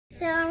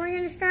So we're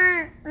gonna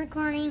start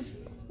recording.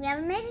 We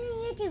haven't made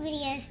any YouTube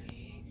videos,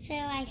 so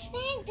I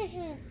think this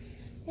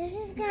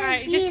is gonna.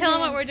 Alright, just tell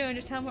them what we're doing.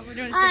 Just tell them what we're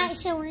doing. Alright,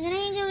 so we're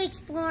gonna go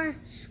explore,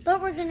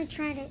 but we're gonna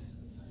try to.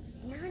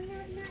 No.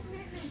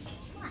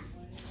 What?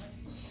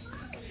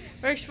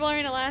 We're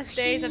exploring the last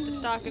days of the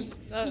stock of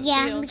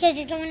Yeah, fields. because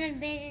it's going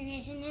into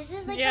business, and this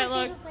is like our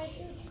favorite place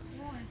to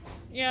explore.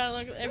 Yeah,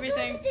 look,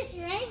 everything. Look at this,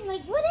 right?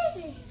 Like, what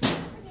is this?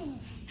 What is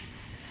this?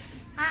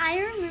 I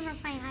remember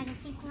playing hide and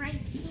seek right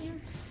here.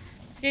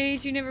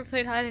 Gage, you never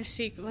played hide and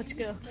seek. Let's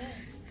go.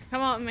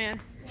 Come on, man.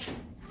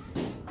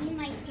 Me and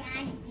my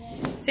dad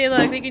did. See,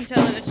 look, we can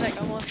tell that it's like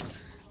almost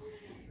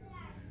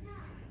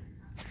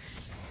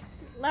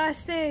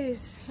last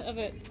days of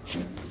it.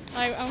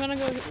 I'm gonna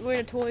go where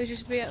the toys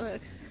used to be at.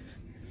 Look.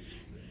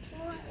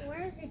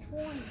 Where's the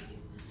toys?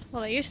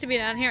 Well, they used to be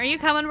down here. Are you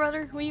coming,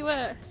 brother? Where you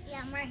at? Yeah,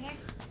 I'm right here.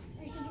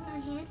 This is my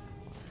hand.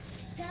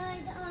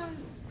 Guys,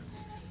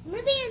 I'm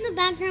gonna be in the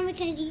background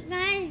because you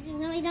guys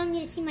really don't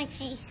need to see my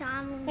face. So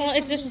Well,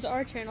 this is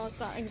our channel. It's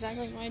not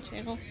exactly my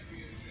channel.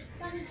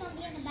 So I'm just gonna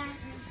be in the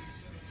background.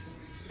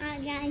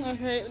 Alright, guys.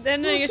 Okay,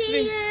 then there We'll used to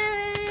see be.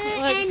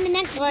 you in the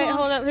next Wait, vlog.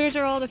 hold up. Here's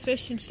where all the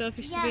fish and stuff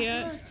used to be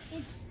Yeah, at. look,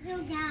 it's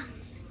still down.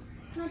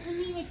 Look, I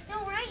mean, it's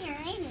still right here,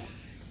 ain't it?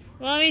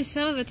 Well, I mean,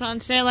 some of it's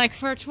on sale. Like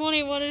for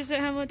 20, what is it?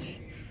 How much?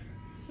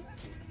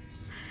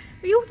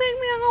 You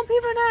think me? I'm gonna pay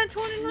for that at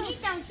 20 We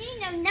don't see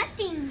no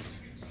nothing.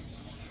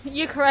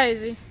 You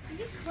crazy?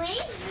 You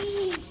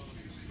crazy?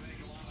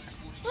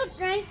 Look,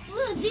 Frank.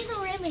 Look, these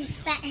are Raymond's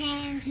fat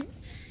hands.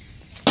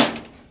 All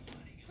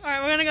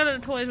right, we're gonna go to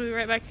the toys. We'll be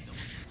right back.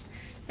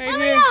 Right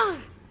here. Oh,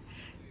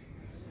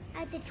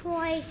 no! At the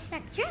toy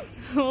section.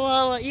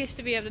 Well, it used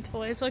to be at the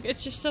toys. Look,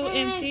 it's just so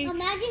empty.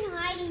 Imagine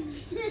hiding.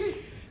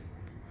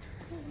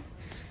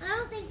 I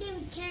don't think they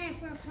would care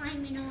if we're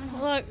climbing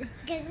on. Look,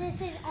 Because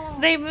this is all.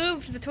 they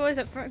moved the toys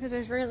up front because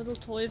there's very little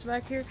toys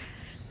back here.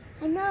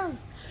 I know.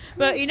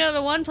 But you know,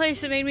 the one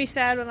place that made me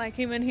sad when I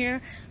came in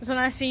here was when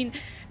I seen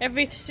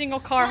every single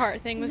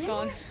Carhartt thing was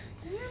gone.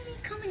 Remember me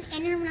coming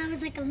in here when I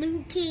was like a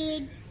little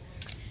kid?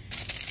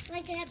 I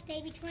like to have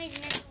baby toys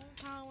and everything.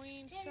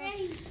 Halloween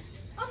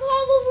I'm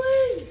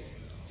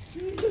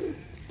Halloween!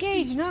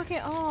 Gage, knock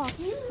it off.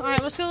 All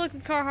right, let's go look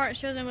at Carhartt and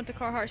show them what the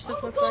Carhartt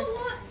stuff looks like.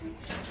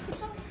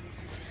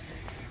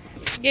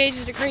 Gage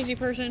is a crazy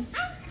person.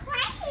 I'm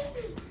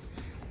crazy!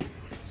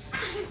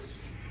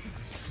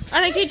 I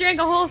think he drank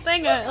a whole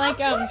thing of like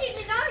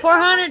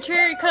 400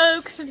 cherry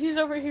cokes, and he's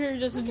over here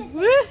just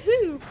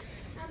woohoo.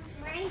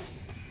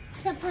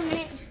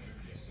 Supplement.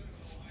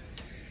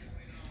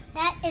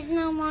 That is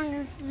no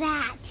longer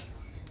that.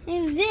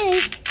 And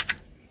this,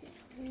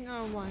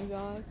 Oh my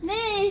god.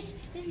 this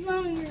is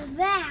no longer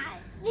that.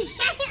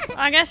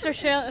 I guess they're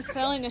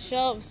selling the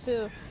shelves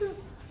too.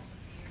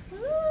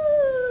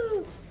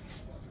 Ooh.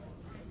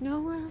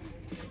 No.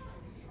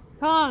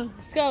 Come on,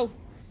 let's go.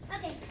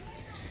 Okay.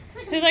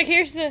 See, like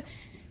here's the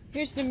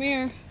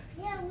mirror.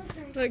 Yeah,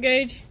 look. Look,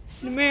 Gage,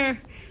 the mirror.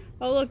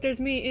 Oh look, there's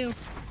me. Ew.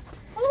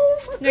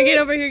 Oh, Now get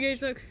over here,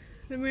 Gage. Look,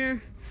 the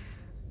mirror.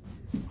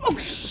 oh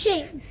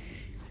shit.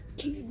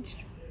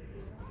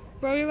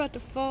 Bro, you're about to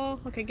fall.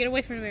 Okay, get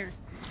away from the mirror.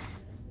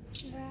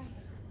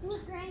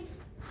 Look, Greg.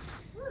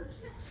 Look.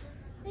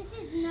 This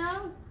is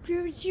no.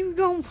 You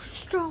don't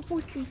stop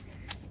with you.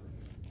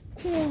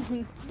 This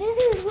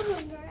is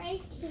one,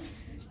 right?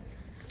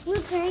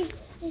 Look, Greg.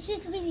 This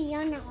used to be the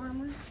Under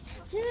Armour.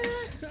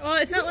 Oh,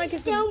 it's not like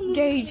it's a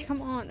Gage.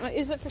 Come on. Wait,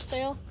 is it for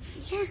sale?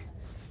 Yeah.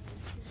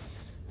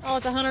 Oh,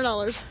 it's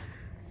 $100.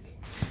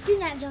 You're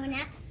not doing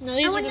that. No,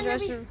 these are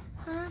the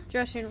Huh?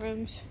 dressing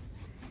rooms.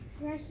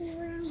 Dressing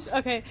room?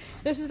 Okay,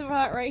 this is the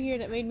part right here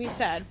that made me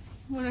sad.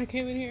 When I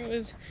came in here, it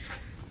was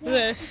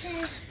this.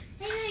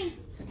 Hey,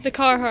 The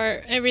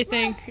Carhartt,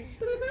 everything.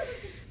 look.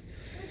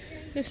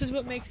 This is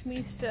what makes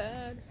me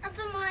sad. Up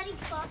a mighty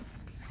pop.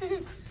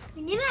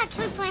 We need to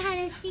actually play hide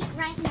and seek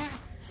right now.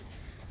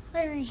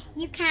 Literally,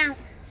 you count.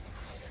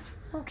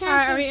 Okay.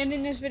 Alright, are we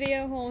ending this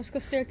video? Hold on, let's go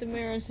stare at the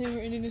mirror and say we're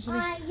ending this video.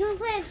 Alright, you want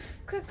to play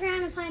a quick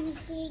round of hide and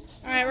seek?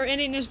 Alright, we're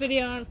ending this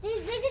video. This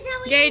is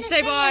how we Gage, end this say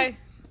video. bye.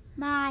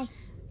 Bye.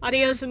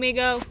 Adios,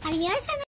 amigo. Adios, amigo.